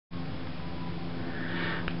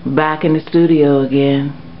Back in the studio again.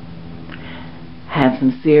 Had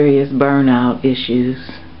some serious burnout issues.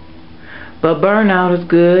 But burnout is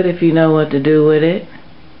good if you know what to do with it.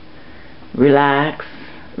 Relax,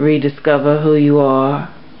 rediscover who you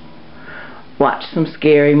are. Watch some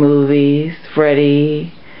scary movies,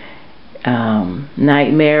 Freddy,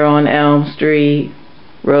 Nightmare on Elm Street,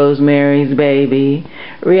 Rosemary's Baby.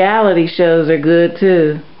 Reality shows are good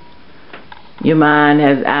too. Your mind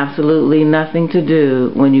has absolutely nothing to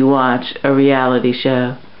do when you watch a reality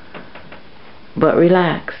show. But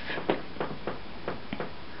relax.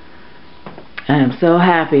 I am so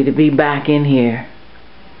happy to be back in here.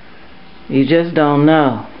 You just don't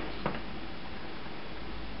know.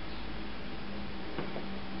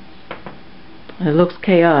 It looks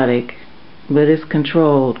chaotic, but it's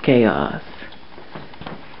controlled chaos.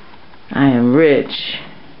 I am rich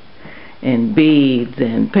in beads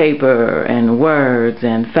and paper and words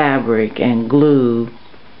and fabric and glue.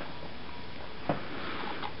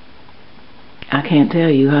 I can't tell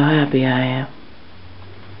you how happy I am.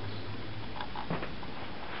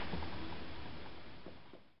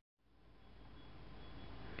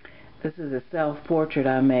 This is a self-portrait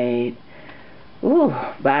I made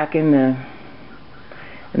back in the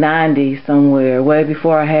 90s somewhere, way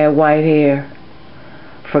before I had white hair.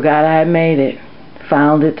 Forgot I had made it.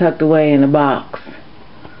 Found it tucked away in a box.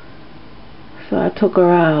 So I took her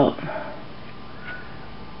out.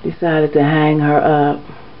 Decided to hang her up.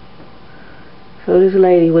 So this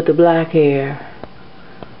lady with the black hair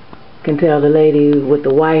can tell the lady with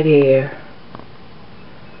the white hair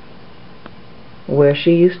where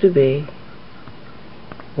she used to be,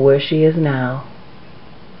 where she is now,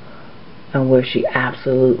 and where she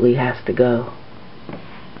absolutely has to go.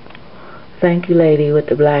 Thank you, lady with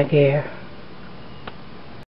the black hair.